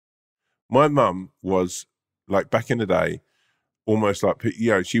My mum was like back in the day, almost like,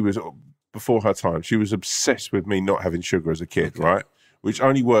 you know, she was before her time. She was obsessed with me not having sugar as a kid, right? Which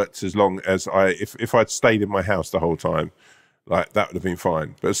only worked as long as if I'd stayed in my house the whole time, like that would have been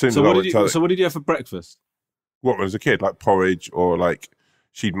fine. But as soon as I went to, so what did you have for breakfast? what as a kid, like porridge or like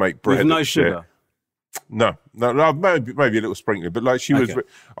she'd make bread With no and sugar? shit. No, maybe a little sprinkling, but like she was.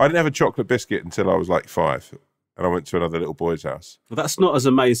 I didn't have a chocolate biscuit until I was like 5, and I went to another little boy's house. Well, that's not as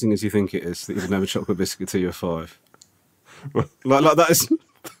amazing as you think it is that you didn't have a chocolate biscuit till you were 5. like that is.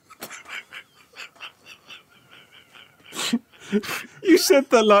 You said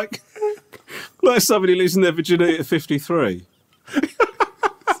that like somebody losing their virginity at 53.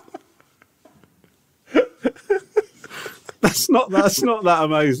 That's not that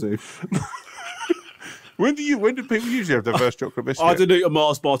amazing. When did people usually have their first chocolate biscuit? I didn't eat a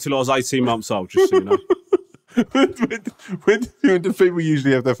Mars bar till I was 18 months old, just so you know. when do people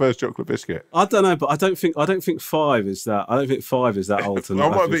usually have their first chocolate biscuit? I don't know, but I don't think 5 is that. I don't think 5 is that old. I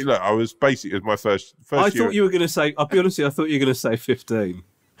might be. Look, I was basically as my first. I thought you were going to say. I'll be honest with you. I thought you were going to say 15.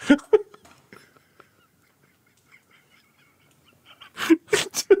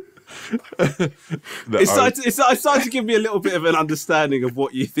 It's started to give me a little bit of an understanding of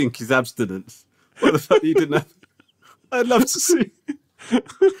what you think is abstinence. What the fuck you didn't have? I'd love to see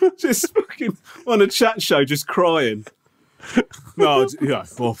just fucking on a chat show, just crying. No, yeah,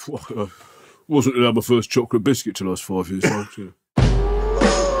 wasn't going to have my first chocolate biscuit till I was 5 years old.